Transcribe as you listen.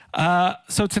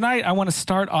So tonight I want to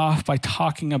start off by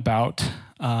talking about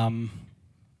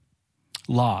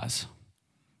laws.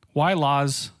 Why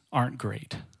laws aren't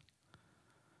great.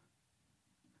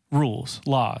 Rules,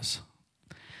 laws.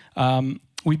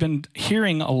 We've been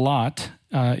hearing a lot,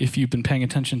 if you've been paying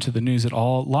attention to the news at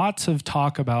all, lots of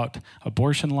talk about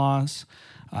abortion laws,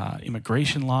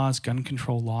 immigration laws, gun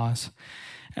control laws.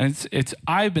 And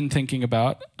I've been thinking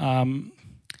about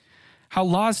how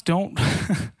laws don't,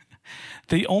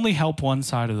 they only help one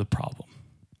side of the problem.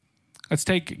 Let's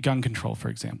take gun control, for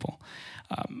example.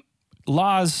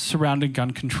 Laws surrounding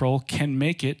gun control can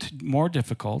make it more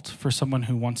difficult for someone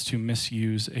who wants to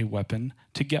misuse a weapon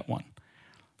to get one,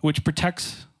 which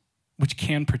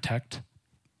can protect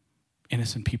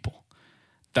innocent people.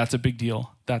 That's a big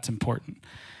deal. That's important.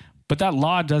 But that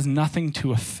law does nothing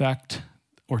to affect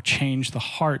or change the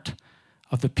heart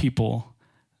of the people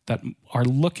that are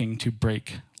looking to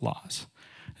break laws.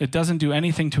 It doesn't do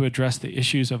anything to address the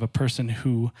issues of a person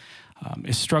who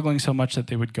is struggling so much that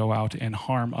they would go out and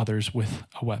harm others with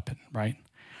a weapon, right?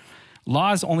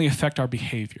 Laws only affect our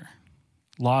behavior.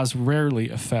 Laws rarely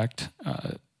affect,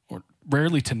 or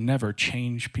rarely to never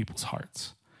change people's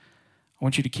hearts. I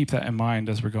want you to keep that in mind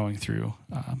as we're going through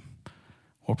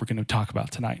what we're going to talk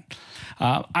about tonight.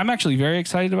 I'm actually very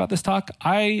excited about this talk.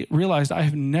 I realized I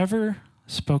have never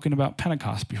spoken about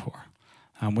Pentecost before,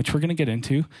 which we're going to get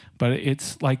into, but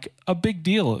it's like a big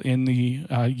deal in the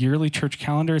yearly church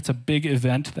calendar. It's a big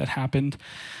event that happened.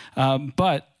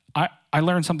 But I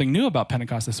learned something new about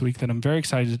Pentecost this week that I'm very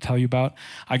excited to tell you about.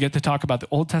 I get to talk about the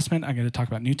Old Testament. I get to talk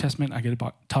about New Testament. I get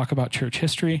to talk about church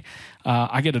history.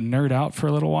 I get to nerd out for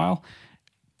a little while.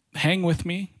 Hang with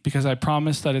me, because I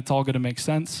promise that it's all going to make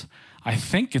sense. I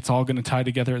think it's all going to tie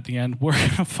together at the end. We're going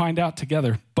to find out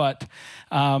together, but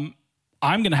I'm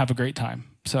going to have a great time.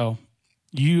 So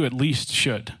you at least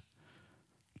should,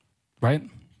 right?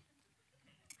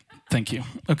 Thank you.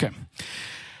 Okay.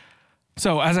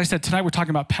 So as I said, tonight we're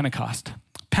talking about Pentecost.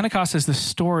 Pentecost is the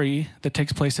story that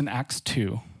takes place in Acts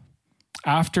 2.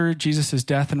 After Jesus'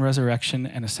 death and resurrection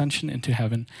and ascension into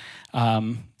heaven,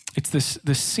 it's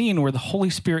this scene where the Holy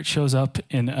Spirit shows up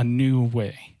in a new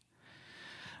way.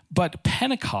 But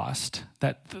Pentecost,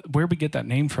 where we get that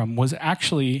name from, was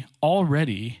actually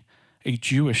already a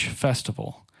Jewish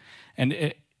festival.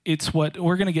 And it's what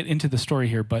we're going to get into the story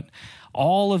here, but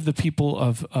all of the people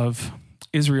of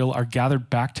Israel are gathered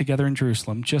back together in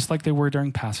Jerusalem, just like they were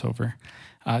during Passover,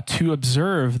 to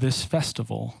observe this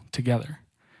festival together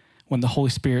when the Holy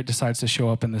Spirit decides to show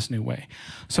up in this new way.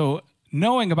 So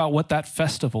knowing about what that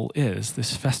festival is,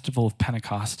 this festival of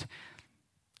Pentecost,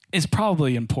 is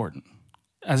probably important,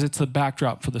 as it's the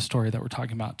backdrop for the story that we're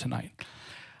talking about tonight.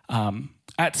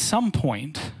 At some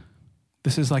point,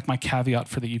 this is like my caveat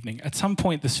for the evening. At some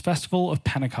point, this festival of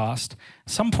Pentecost,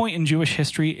 some point in Jewish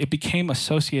history, it became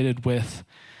associated with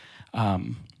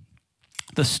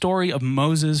the story of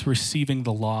Moses receiving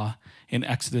the law in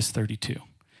Exodus 32.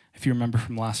 If you remember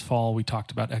from last fall, we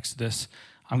talked about Exodus.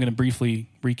 I'm going to briefly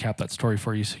recap that story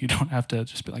for you so you don't have to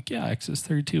just be like, yeah, Exodus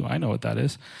 32, I know what that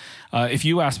is. If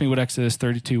you asked me what Exodus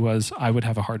 32 was, I would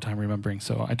have a hard time remembering,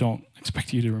 so I don't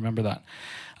expect you to remember that.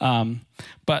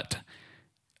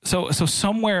 So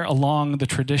somewhere along the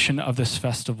tradition of this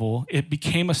festival, it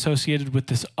became associated with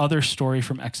this other story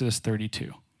from Exodus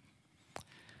 32.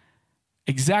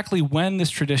 Exactly when this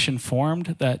tradition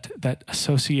formed that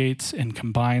associates and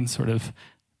combines sort of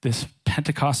this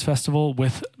Pentecost festival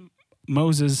with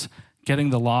Moses getting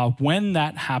the law, when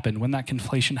that happened, when that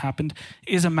conflation happened,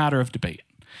 is a matter of debate.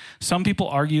 Some people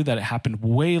argue that it happened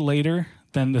way later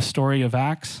than the story of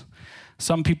Acts.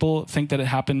 Some people think that it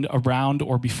happened around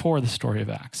or before the story of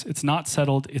Acts. It's not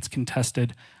settled, it's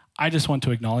contested. I just want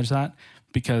to acknowledge that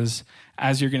because,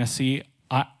 as you're going to see,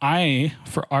 I,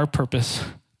 for our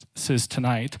purposes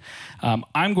tonight,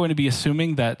 I'm going to be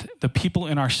assuming that the people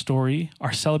in our story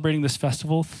are celebrating this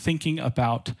festival thinking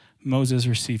about Moses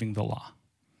receiving the law.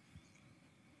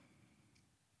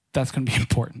 That's going to be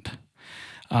important.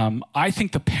 I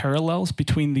think the parallels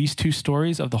between these two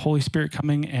stories of the Holy Spirit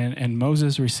coming and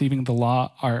Moses receiving the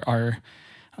law are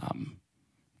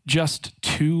just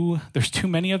there's too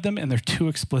many of them and they're too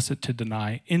explicit to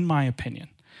deny, in my opinion.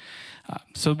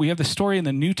 So we have the story in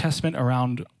the New Testament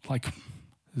around like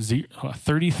 30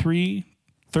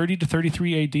 to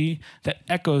 33 AD that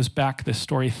echoes back this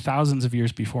story thousands of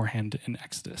years beforehand in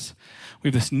Exodus. We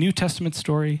have this New Testament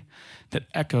story that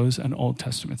echoes an Old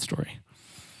Testament story.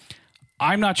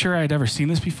 I'm not sure I had ever seen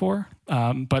this before,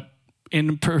 but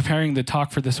in preparing the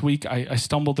talk for this week, I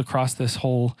stumbled across this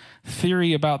whole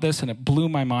theory about this and it blew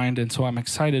my mind, and so I'm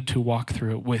excited to walk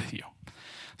through it with you.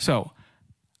 So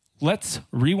let's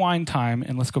rewind time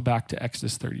and let's go back to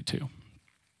Exodus 32.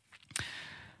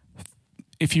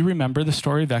 If you remember, the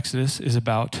story of Exodus is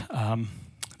about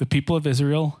the people of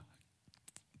Israel,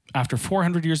 after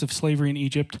 400 years of slavery in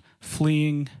Egypt,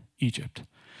 fleeing Egypt.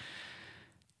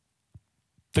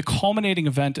 The culminating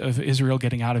event of Israel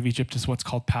getting out of Egypt is what's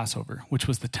called Passover, which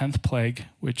was the 10th plague,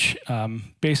 which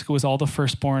basically was all the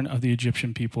firstborn of the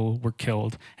Egyptian people were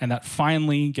killed, and that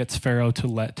finally gets Pharaoh to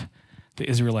let the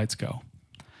Israelites go.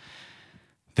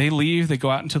 They leave, they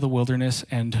go out into the wilderness,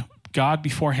 and God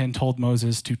beforehand told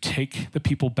Moses to take the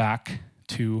people back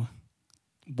to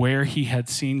where he had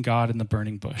seen God in the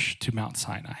burning bush, to Mount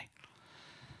Sinai.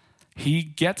 He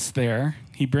gets there,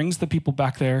 he brings the people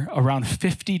back there around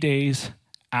 50 days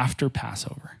after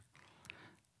Passover.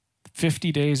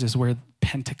 50 days is where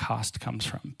Pentecost comes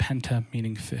from. Penta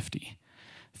meaning 50.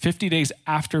 50 days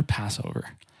after Passover.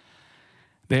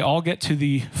 They all get to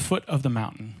the foot of the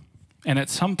mountain. And at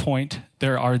some point,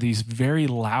 there are these very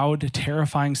loud,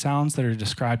 terrifying sounds that are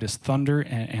described as thunder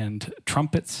and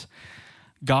trumpets.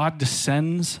 God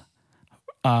descends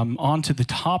onto the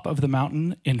top of the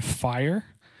mountain in fire.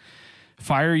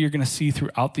 Fire you're going to see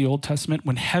throughout the Old Testament.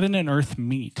 When heaven and earth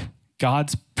meet,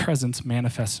 God's presence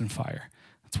manifests in fire.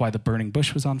 That's why the burning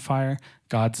bush was on fire.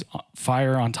 God's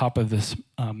fire on top of this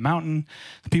mountain.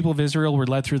 The people of Israel were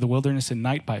led through the wilderness at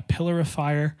night by a pillar of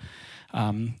fire.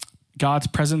 God's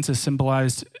presence is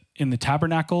symbolized in the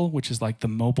tabernacle, which is like the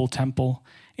mobile temple,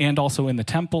 and also in the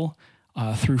temple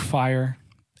through fire.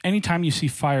 Anytime you see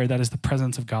fire, that is the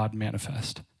presence of God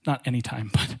manifest. Not anytime,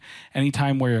 but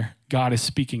anytime where God is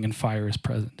speaking and fire is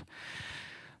present.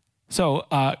 So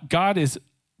God is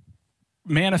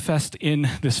manifest in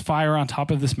this fire on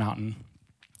top of this mountain.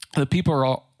 The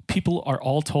people are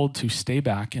all told to stay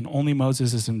back, and only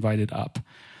Moses is invited up.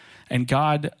 And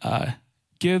God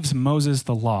gives Moses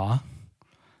the law,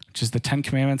 which is the 10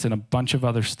 Commandments and a bunch of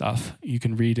other stuff you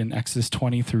can read in Exodus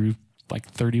 20 through like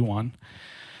 31.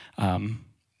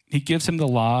 He gives him the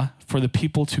law for the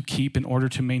people to keep in order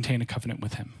to maintain a covenant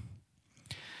with him.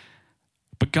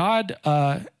 But God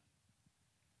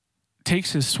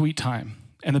takes his sweet time,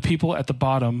 and the people at the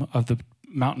bottom of the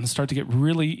mountain start to get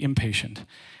really impatient.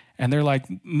 And they're like,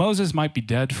 Moses might be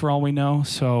dead for all we know,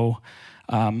 so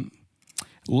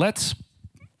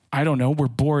I don't know, we're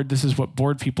bored. This is what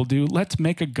bored people do. Let's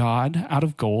make a god out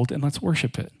of gold and let's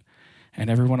worship it. And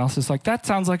everyone else is like, that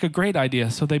sounds like a great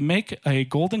idea. So they make a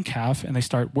golden calf and they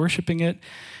start worshiping it.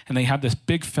 And they have this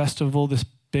big festival, this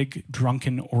big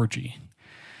drunken orgy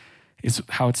is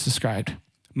how it's described.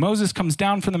 Moses comes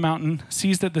down from the mountain,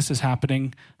 sees that this is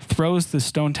happening, throws the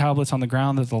stone tablets on the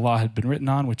ground that the law had been written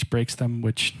on, which breaks them,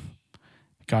 which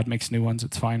God makes new ones,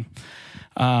 it's fine.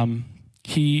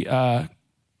 He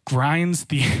grinds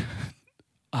the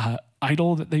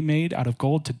idol that they made out of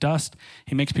gold to dust.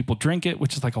 He makes people drink it,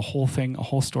 which is like a whole thing, a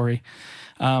whole story.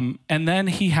 And then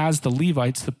he has the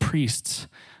Levites, the priests,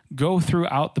 go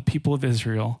throughout the people of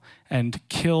Israel and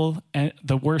kill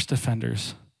the worst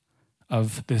offenders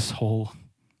of this whole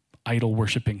idol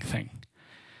worshiping thing.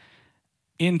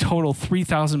 In total,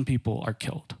 3,000 people are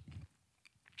killed.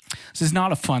 This is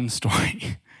not a fun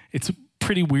story. It's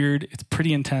pretty weird. It's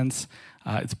pretty intense.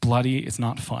 It's bloody. It's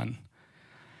not fun.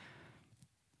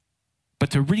 But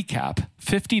to recap,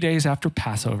 50 days after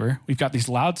Passover, we've got these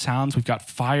loud sounds. We've got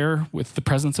fire with the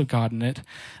presence of God in it,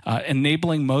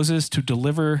 enabling Moses to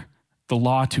deliver the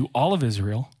law to all of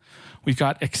Israel. We've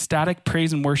got ecstatic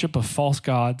praise and worship of false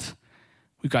gods.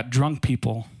 We've got drunk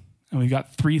people, and we've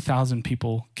got 3,000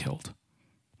 people killed.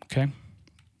 Okay?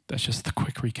 That's just the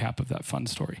quick recap of that fun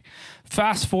story.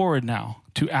 Fast forward now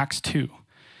to Acts 2.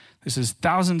 This is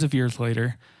thousands of years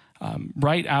later,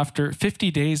 right after,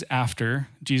 50 days after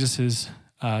Jesus'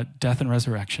 death and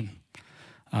resurrection,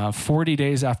 40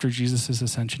 days after Jesus'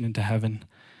 ascension into heaven.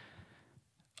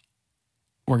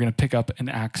 We're going to pick up in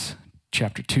Acts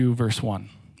chapter 2, verse 1,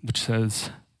 which says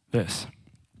this.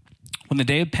 When the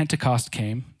day of Pentecost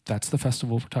came, that's the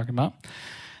festival we're talking about,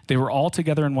 they were all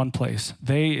together in one place.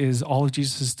 They is all of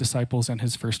Jesus' disciples and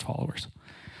his first followers.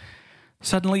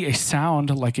 Suddenly a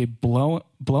sound like a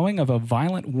blowing of a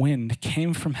violent wind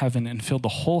came from heaven and filled the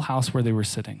whole house where they were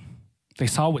sitting. They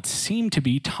saw what seemed to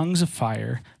be tongues of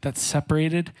fire that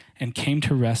separated and came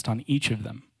to rest on each of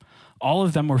them. All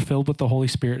of them were filled with the Holy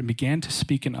Spirit and began to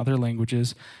speak in other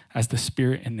languages as the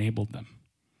Spirit enabled them.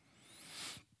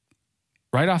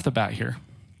 Right off the bat here,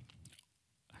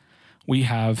 we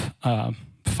have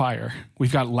fire.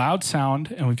 We've got loud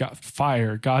sound and we've got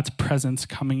fire, God's presence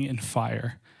coming in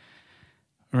fire.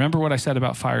 Remember what I said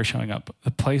about fire showing up.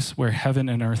 The place where heaven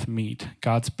and earth meet,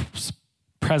 God's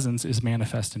presence is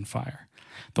manifest in fire.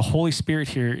 The Holy Spirit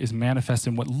here is manifest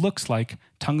in what looks like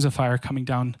tongues of fire coming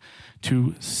down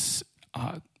to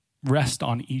rest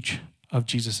on each of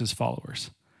Jesus'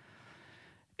 followers.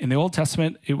 In the Old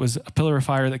Testament, it was a pillar of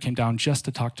fire that came down just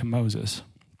to talk to Moses.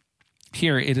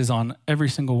 Here, it is on every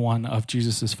single one of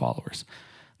Jesus' followers.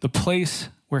 The place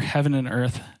where heaven and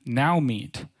earth now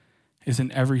meet is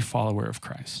in every follower of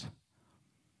Christ.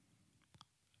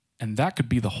 And that could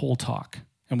be the whole talk.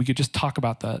 And we could just talk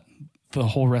about that the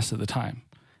whole rest of the time,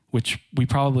 which we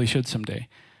probably should someday.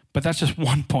 But that's just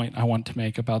one point I want to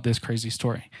make about this crazy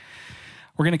story.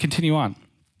 We're going to continue on.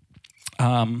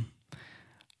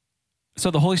 So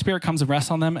the Holy Spirit comes and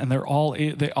rests on them, and they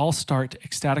all start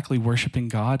ecstatically worshiping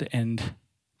God, and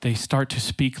they start to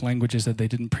speak languages that they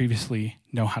didn't previously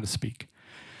know how to speak.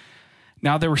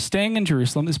 Now they were staying in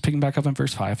Jerusalem. This is picking back up in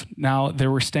verse 5. Now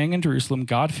there were staying in Jerusalem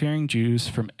God-fearing Jews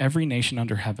from every nation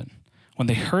under heaven. When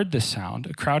they heard this sound,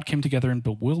 a crowd came together in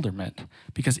bewilderment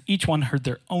because each one heard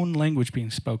their own language being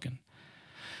spoken.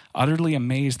 Utterly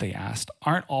amazed, they asked,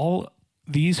 "Aren't all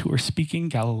these who are speaking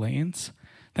Galileans?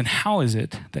 Then how is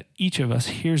it that each of us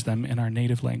hears them in our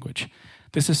native language?"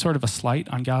 This is sort of a slight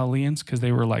on Galileans because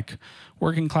they were like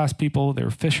working class people. They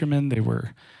were fishermen. They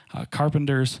were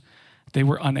carpenters. They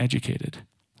were uneducated.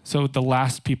 So the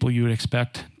last people you would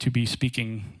expect to be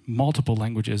speaking multiple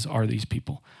languages are these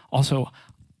people. Also,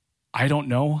 I don't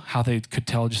know how they could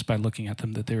tell just by looking at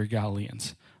them that they were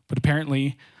Galileans. But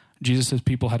apparently, Jesus'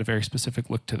 people had a very specific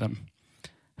look to them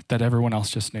that everyone else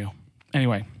just knew.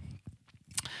 Anyway,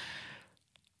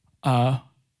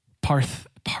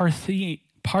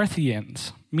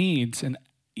 Parthians, Medes, and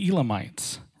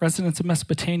Elamites, residents of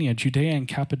Mesopotamia, Judea and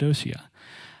Cappadocia,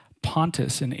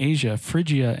 Pontus and Asia,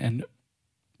 Phrygia and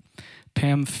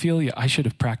Pamphylia. I should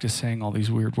have practiced saying all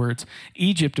these weird words.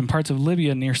 Egypt and parts of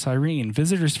Libya near Cyrene,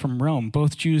 visitors from Rome,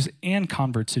 both Jews and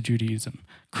converts to Judaism,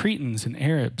 Cretans and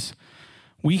Arabs.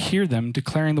 We hear them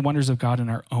declaring the wonders of God in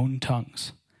our own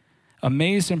tongues.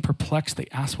 Amazed and perplexed, they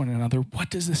asked one another,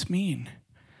 "What does this mean?"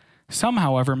 Some,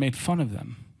 however, made fun of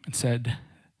them and said,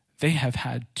 "They have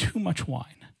had too much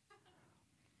wine."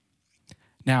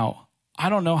 Now, I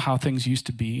don't know how things used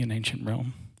to be in ancient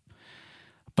Rome,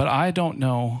 but I don't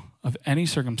know of any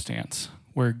circumstance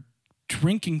where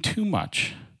drinking too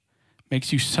much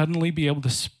makes you suddenly be able to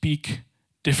speak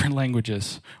different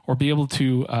languages or be able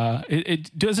to,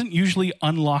 it doesn't usually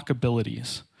unlock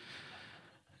abilities.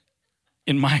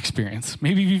 In my experience.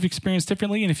 Maybe you've experienced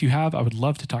differently, and if you have, I would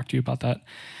love to talk to you about that.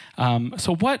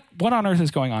 So what on earth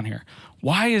is going on here?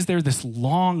 Why is there this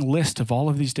long list of all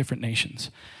of these different nations?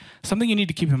 Something you need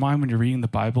to keep in mind when you're reading the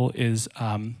Bible is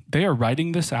they are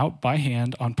writing this out by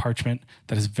hand on parchment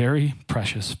that is very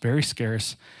precious, very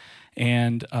scarce,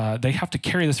 and they have to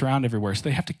carry this around everywhere, so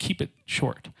they have to keep it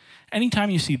short.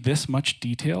 Anytime you see this much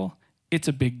detail, it's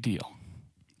a big deal.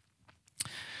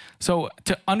 So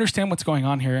to understand what's going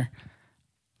on here,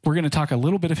 we're going to talk a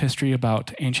little bit of history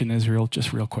about ancient Israel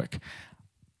just real quick.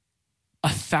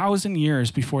 1,000 years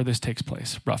before this takes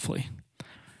place, roughly,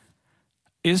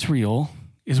 Israel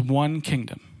is one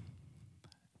kingdom.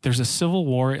 There's a civil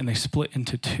war and they split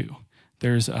into two.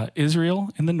 There's Israel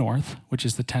in the north, which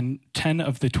is the 10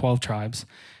 of the 12 tribes,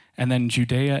 and then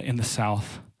Judea in the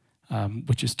south,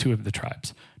 which is 2 of the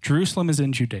tribes. Jerusalem is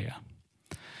in Judea.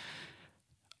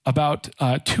 About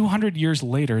 200 years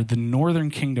later, the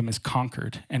northern kingdom is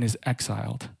conquered and is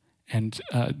exiled. And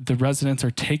the residents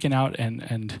are taken out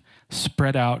and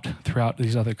spread out throughout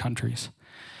these other countries.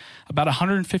 About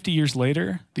 150 years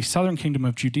later, the southern kingdom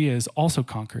of Judea is also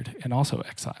conquered and also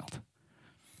exiled.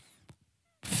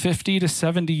 50 to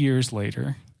 70 years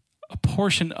later, a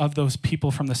portion of those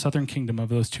people from the southern kingdom of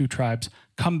those 2 tribes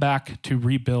come back to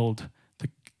rebuild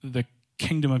the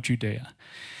kingdom of Judea.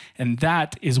 And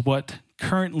that is what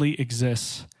currently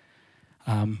exists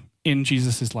in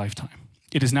Jesus' lifetime.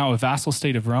 It is now a vassal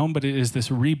state of Rome, but it is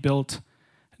this rebuilt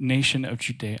nation of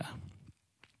Judea.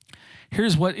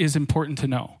 Here's what is important to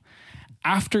know.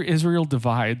 After Israel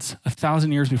divides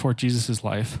 1,000 years before Jesus'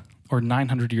 life, or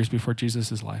 900 years before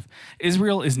Jesus' life,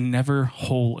 Israel is never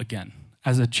whole again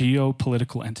as a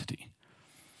geopolitical entity.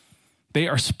 They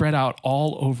are spread out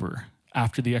all over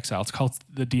after the exile. It's called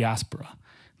the diaspora,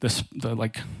 the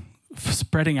like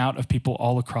spreading out of people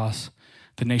all across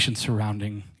the nations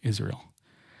surrounding Israel.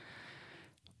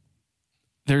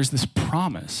 There's this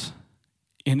promise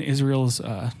in Israel's,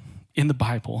 in the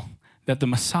Bible, that the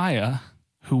Messiah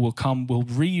who will come will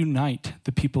reunite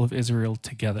the people of Israel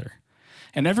together.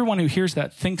 And everyone who hears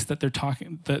that thinks that they're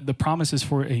talking, the promise is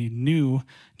for a new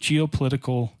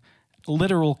geopolitical,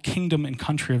 literal kingdom and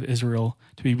country of Israel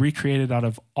to be recreated out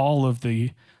of all of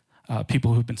the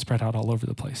people who've been spread out all over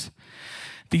the place.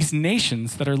 These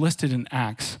nations that are listed in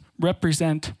Acts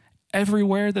represent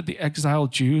everywhere that the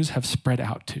exiled Jews have spread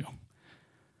out to.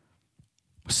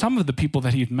 Some of the people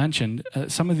that he'd mentioned,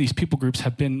 some of these people groups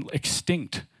have been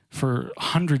extinct for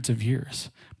hundreds of years,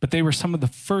 but they were some of the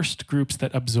first groups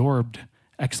that absorbed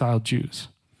exiled Jews.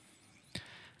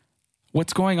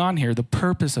 What's going on here, the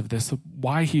purpose of this,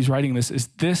 why he's writing this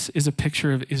is a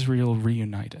picture of Israel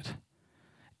reunited.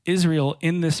 Israel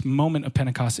in this moment of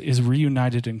Pentecost is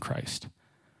reunited in Christ.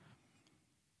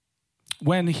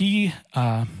 When he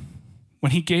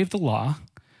gave the law,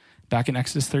 back in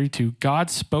Exodus 32, God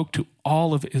spoke to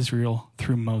all of Israel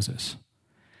through Moses.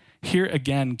 Here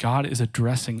again, God is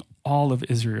addressing all of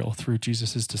Israel through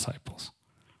Jesus' disciples.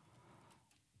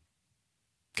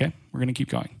 Okay, we're going to keep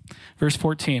going. Verse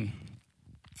 14.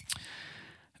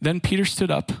 Then Peter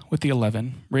stood up with the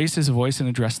 11, raised his voice and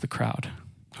addressed the crowd,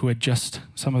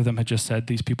 some of them had just said,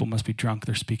 these people must be drunk.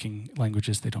 They're speaking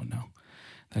languages they don't know.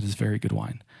 That is very good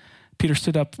wine. Peter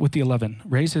stood up with the 11,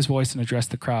 raised his voice and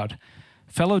addressed the crowd.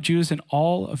 Fellow Jews and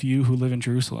all of you who live in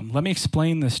Jerusalem, let me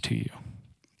explain this to you.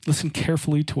 Listen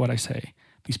carefully to what I say.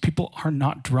 These people are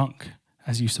not drunk,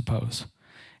 as you suppose.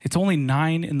 It's only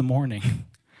 9 a.m.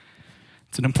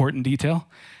 It's an important detail.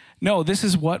 No, this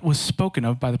is what was spoken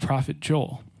of by the prophet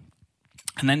Joel.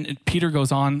 And then Peter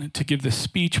goes on to give this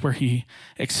speech where he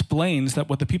explains that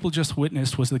what the people just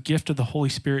witnessed was the gift of the Holy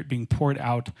Spirit being poured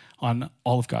out on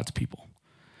all of God's people.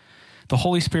 The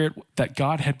Holy Spirit that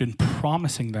God had been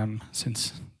promising them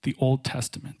since the Old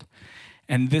Testament.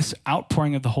 And this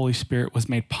outpouring of the Holy Spirit was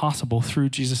made possible through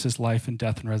Jesus' life and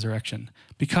death and resurrection.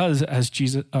 Because, as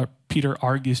Peter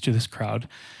argues to this crowd,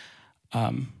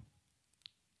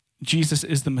 Jesus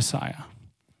is the Messiah.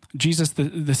 Jesus,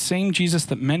 the same Jesus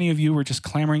that many of you were just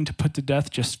clamoring to put to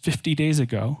death just 50 days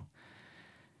ago,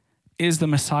 is the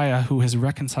Messiah who has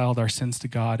reconciled our sins to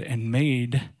God and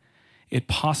made it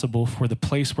possible for the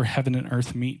place where heaven and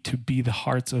earth meet to be the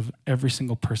hearts of every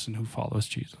single person who follows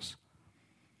Jesus.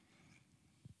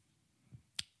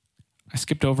 I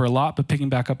skipped over a lot, but picking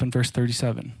back up in verse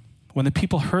 37. When the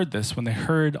people heard this, when they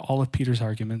heard all of Peter's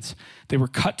arguments, they were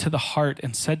cut to the heart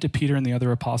and said to Peter and the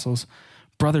other apostles,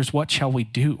 "Brothers, what shall we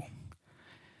do?"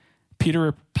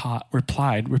 Peter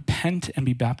replied, "Repent and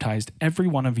be baptized, every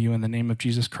one of you, in the name of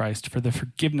Jesus Christ, for the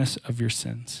forgiveness of your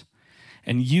sins,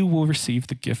 and you will receive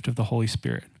the gift of the Holy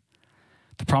Spirit.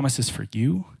 The promise is for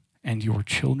you and your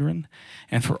children,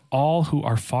 and for all who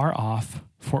are far off,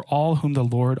 for all whom the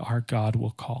Lord our God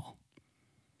will call."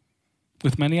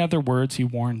 With many other words, he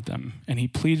warned them, and he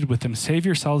pleaded with them, "Save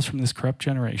yourselves from this corrupt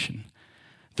generation."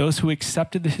 Those who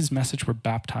accepted his message were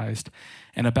baptized,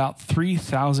 and about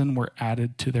 3,000 were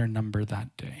added to their number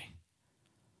that day.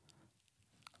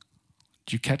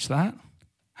 Did you catch that?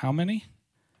 How many?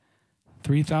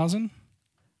 3,000?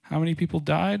 How many people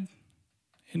died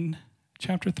in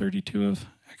chapter 32 of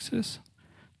Exodus?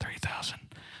 3,000.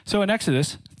 So in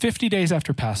Exodus, 50 days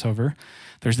after Passover,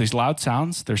 there's these loud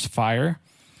sounds, there's fire.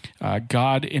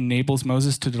 God enables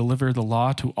Moses to deliver the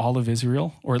law to all of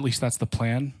Israel, or at least that's the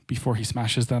plan before he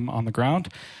smashes them on the ground.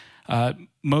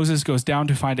 Moses goes down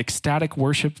to find ecstatic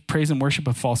worship, praise and worship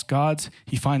of false gods.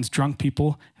 He finds drunk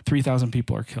people. 3,000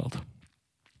 people are killed.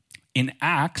 In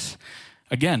Acts,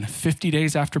 again, 50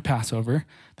 days after Passover,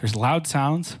 there's loud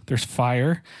sounds, there's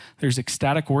fire, there's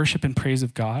ecstatic worship and praise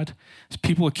of God. There's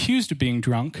people accused of being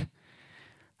drunk.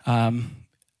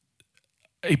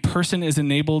 A person is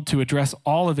enabled to address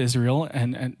all of Israel,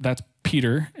 and that's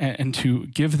Peter, and to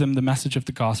give them the message of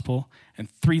the gospel, and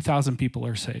 3,000 people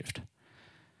are saved.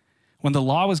 When the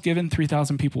law was given,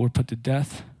 3,000 people were put to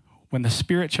death. When the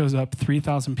Spirit shows up,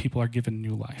 3,000 people are given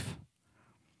new life.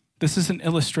 This is an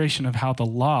illustration of how the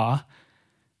law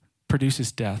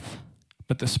produces death,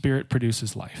 but the Spirit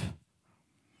produces life.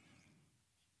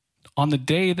 On the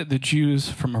day that the Jews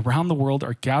from around the world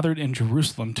are gathered in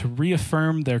Jerusalem to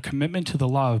reaffirm their commitment to the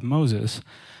law of Moses,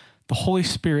 the Holy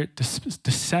Spirit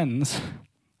descends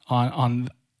on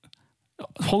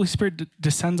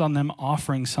them,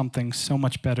 offering something so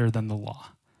much better than the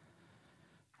law,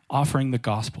 offering the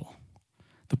gospel,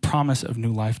 the promise of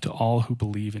new life to all who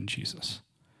believe in Jesus.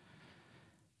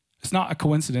 It's not a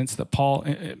coincidence that Paul,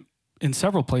 in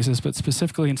several places, but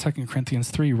specifically in 2 Corinthians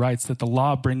 3, writes that the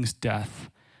law brings death,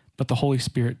 but the Holy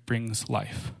Spirit brings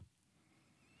life.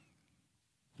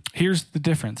 Here's the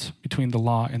difference between the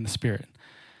law and the Spirit.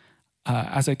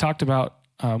 As I talked about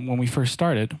when we first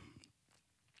started,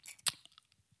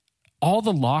 all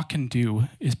the law can do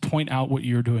is point out what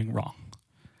you're doing wrong.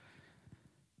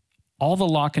 All the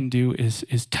law can do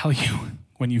is tell you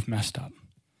when you've messed up,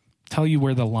 tell you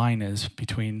where the line is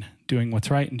between doing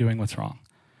what's right and doing what's wrong.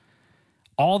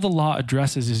 All the law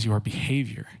addresses is your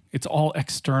behavior. It's all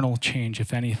external change,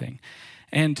 if anything.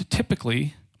 And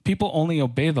typically, people only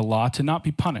obey the law to not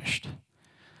be punished.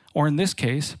 Or in this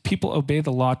case, people obey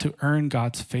the law to earn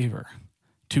God's favor,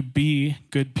 to be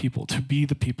good people, to be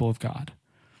the people of God.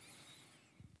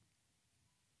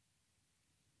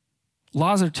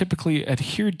 Laws are typically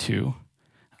adhered to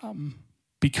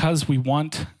because we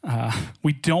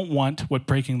don't want what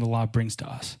breaking the law brings to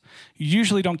us. You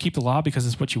usually don't keep the law because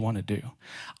it's what you want to do.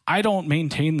 I don't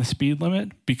maintain the speed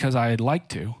limit because I'd like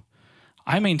to.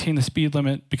 I maintain the speed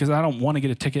limit because I don't want to get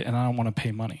a ticket and I don't want to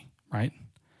pay money, right?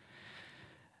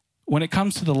 When it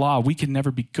comes to the law, we can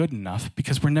never be good enough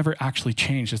because we're never actually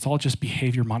changed. It's all just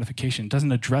behavior modification. It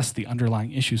doesn't address the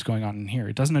underlying issues going on in here.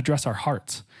 It doesn't address our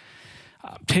hearts.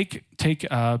 Take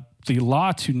the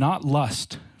law to not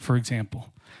lust, for example.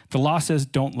 The law says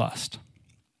don't lust.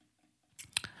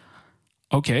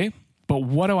 Okay, but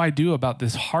what do I do about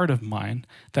this heart of mine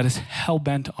that is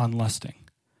hell-bent on lusting?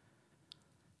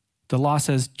 The law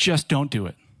says just don't do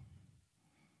it.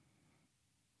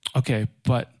 Okay,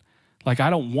 but I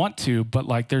don't want to,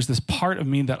 but there's this part of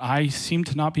me that I seem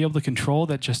to not be able to control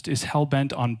that just is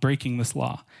hell-bent on breaking this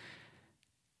law.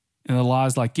 And the law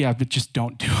is yeah, but just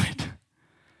don't do it.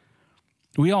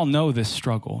 We all know this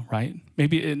struggle, right?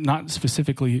 Maybe not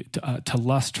specifically to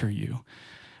lust for you,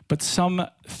 but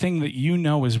something that you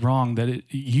know is wrong, that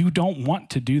you don't want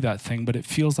to do that thing, but it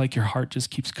feels like your heart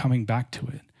just keeps coming back to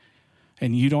it,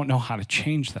 and you don't know how to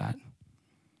change that.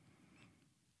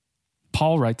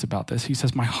 Paul writes about this. He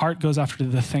says, my heart goes after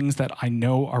the things that I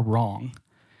know are wrong,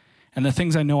 and the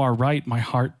things I know are right, my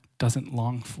heart doesn't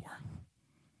long for.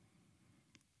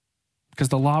 Because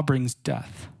the law brings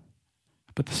death,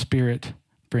 but the Spirit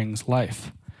brings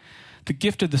life. The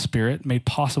gift of the Spirit, made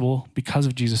possible because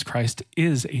of Jesus Christ,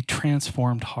 is a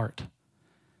transformed heart.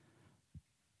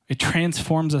 It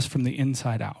transforms us from the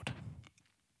inside out.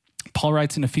 Paul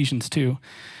writes in Ephesians 2,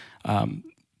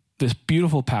 this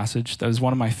beautiful passage that is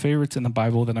one of my favorites in the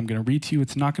Bible that I'm going to read to you.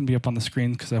 It's not going to be up on the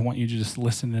screen because I want you to just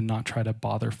listen and not try to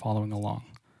bother following along.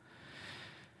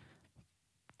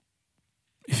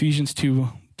 Ephesians 2,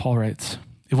 Paul writes,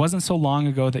 it wasn't so long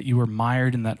ago that you were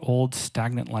mired in that old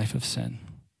stagnant life of sin.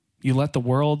 You let the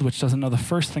world, which doesn't know the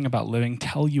first thing about living,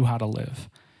 tell you how to live.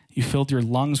 You filled your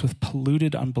lungs with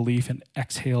polluted unbelief and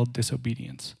exhaled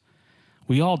disobedience.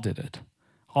 We all did it.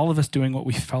 All of us doing what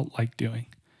we felt like doing,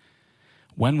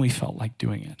 when we felt like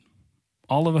doing it.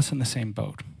 All of us in the same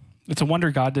boat. It's a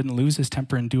wonder God didn't lose his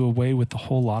temper and do away with the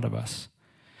whole lot of us.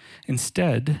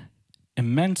 Instead,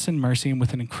 immense in mercy and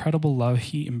with an incredible love,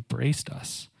 he embraced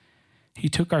us. He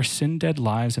took our sin-dead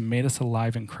lives and made us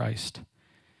alive in Christ.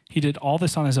 He did all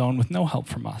this on his own with no help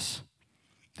from us.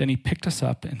 Then he picked us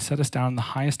up and set us down in the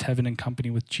highest heaven in company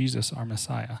with Jesus, our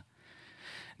Messiah.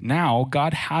 Now,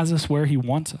 God has us where he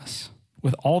wants us,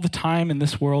 with all the time in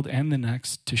this world and the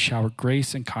next to shower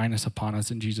grace and kindness upon us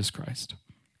in Jesus Christ.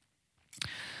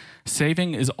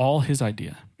 Saving is all his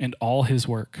idea and all his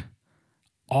work.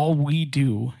 All we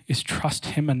do is trust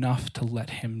him enough to let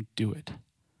him do it.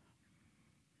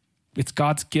 It's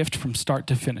God's gift from start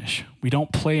to finish. We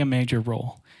don't play a major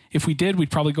role. If we did,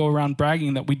 we'd probably go around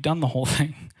bragging that we'd done the whole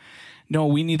thing. No,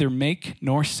 we neither make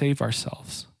nor save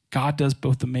ourselves. God does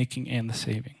both the making and the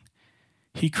saving.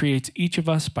 He creates each of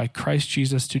us by Christ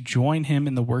Jesus to join him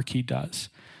in the work he does,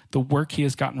 the work he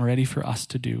has gotten ready for us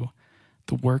to do,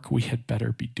 the work we had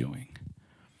better be doing.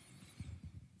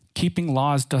 Keeping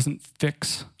laws doesn't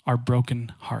fix our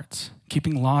broken hearts.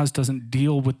 Keeping laws doesn't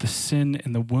deal with the sin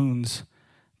and the wounds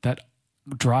that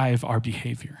drive our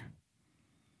behavior.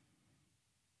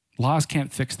 Laws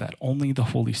can't fix that. Only the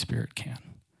Holy Spirit can.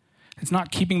 It's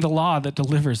not keeping the law that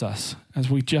delivers us, as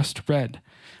we just read.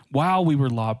 While we were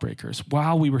lawbreakers,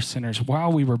 while we were sinners,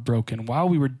 while we were broken, while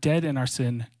we were dead in our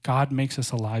sin, God makes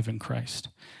us alive in Christ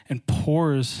and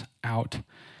pours out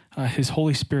his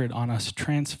Holy Spirit on us,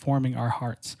 transforming our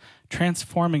hearts,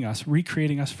 transforming us,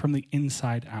 recreating us from the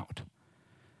inside out.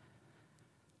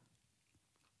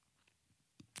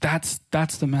 That's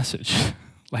the message.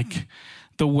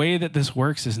 The way that this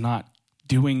works is not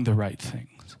doing the right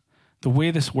things. The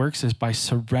way this works is by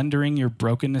surrendering your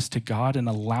brokenness to God and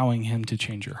allowing him to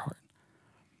change your heart.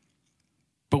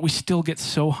 But we still get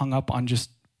so hung up on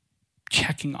just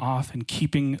checking off and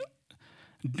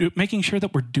making sure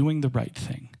that we're doing the right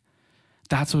thing.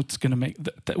 That's what's going to make,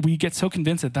 we get so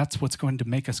convinced that that's what's going to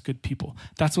make us good people.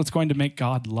 That's what's going to make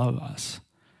God love us.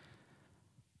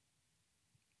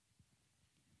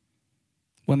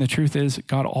 When the truth is,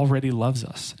 God already loves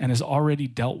us and has already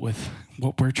dealt with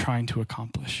what we're trying to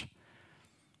accomplish.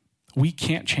 We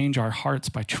can't change our hearts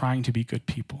by trying to be good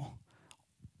people.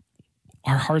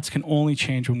 Our hearts can only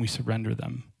change when we surrender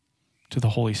them to the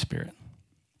Holy Spirit.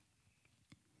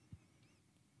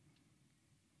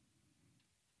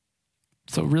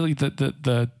 So really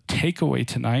the takeaway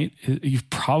tonight, you've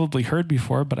probably heard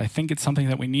before, but I think it's something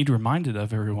that we need reminded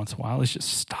of every once in a while, is just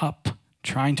stop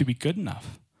trying to be good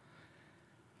enough.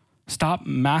 Stop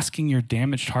masking your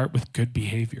damaged heart with good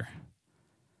behavior.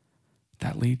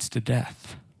 That leads to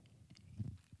death.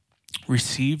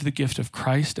 Receive the gift of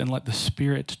Christ and let the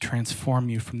Spirit transform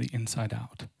you from the inside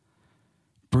out,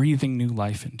 breathing new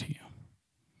life into you.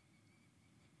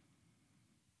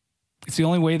 It's the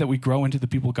only way that we grow into the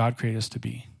people God created us to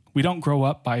be. We don't grow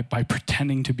up by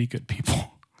pretending to be good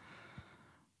people.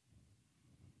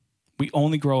 We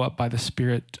only grow up by the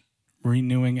Spirit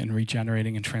renewing and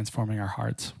regenerating and transforming our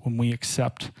hearts when we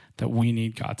accept that we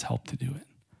need God's help to do it.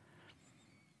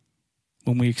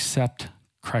 When we accept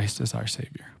Christ as our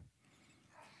Savior.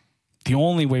 The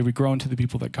only way we grow into the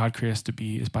people that God created us to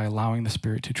be is by allowing the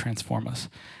Spirit to transform us.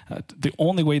 The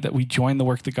only way that we join the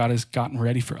work that God has gotten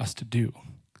ready for us to do,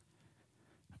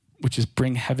 which is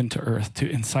bring heaven to earth, to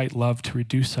incite love, to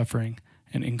reduce suffering,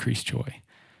 and increase joy.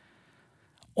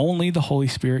 Only the Holy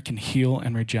Spirit can heal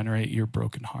and regenerate your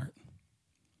broken heart.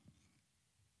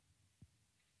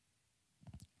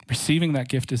 Receiving that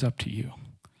gift is up to you.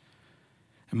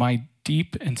 And my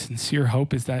deep and sincere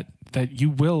hope is that you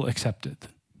will accept it.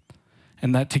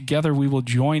 And that together we will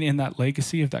join in that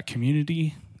legacy of that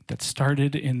community that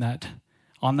started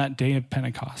on that day of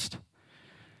Pentecost.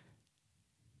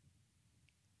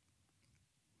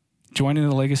 Join in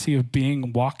the legacy of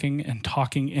being walking and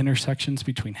talking intersections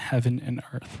between heaven and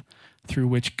earth, through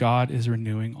which God is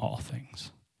renewing all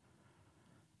things.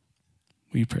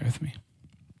 Will you pray with me?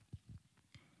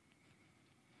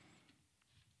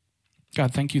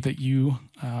 God, thank you that you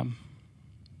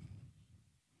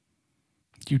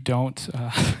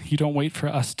don't wait for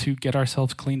us to get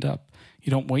ourselves cleaned up. You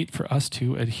don't wait for us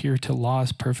to adhere to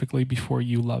laws perfectly before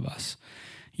you love us.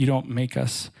 You don't make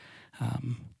us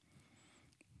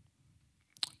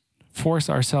force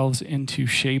ourselves into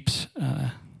shapes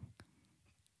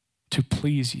to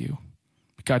please you.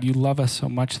 God, you love us so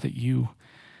much that you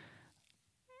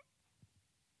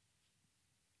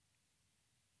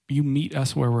meet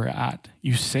us where we're at.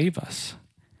 You save us,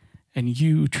 and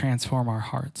you transform our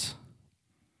hearts.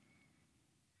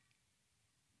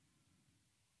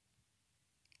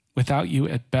 Without you,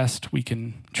 at best, we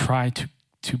can try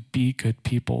to be good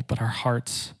people, but our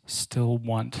hearts still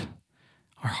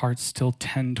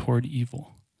tend toward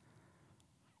evil.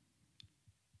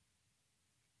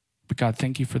 But God,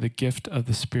 thank you for the gift of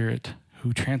the Spirit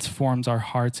who transforms our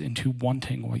hearts into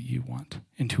wanting what you want,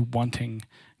 into wanting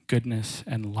goodness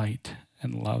and light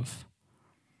and love.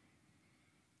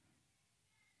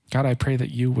 God, I pray that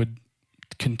you would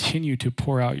continue to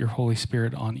pour out your Holy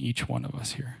Spirit on each one of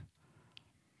us here.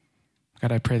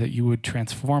 God, I pray that you would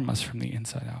transform us from the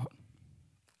inside out.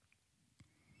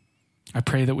 I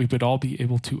pray that we would all be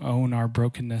able to own our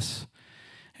brokenness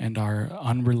and our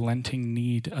unrelenting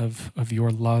need of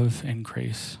your love and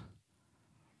grace.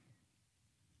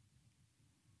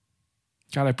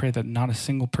 God, I pray that not a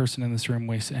single person in this room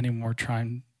wastes any more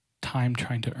time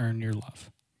trying to earn your love.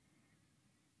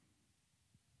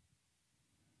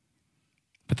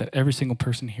 But that every single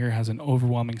person here has an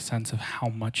overwhelming sense of how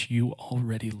much you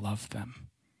already love them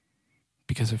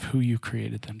because of who you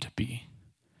created them to be,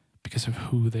 because of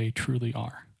who they truly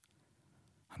are.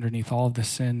 Underneath all of the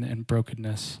sin and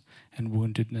brokenness and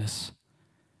woundedness,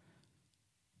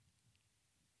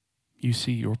 you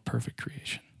see your perfect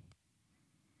creation.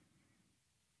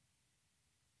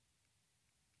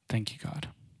 Thank you, God.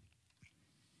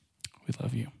 We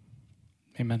love you.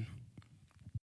 Amen.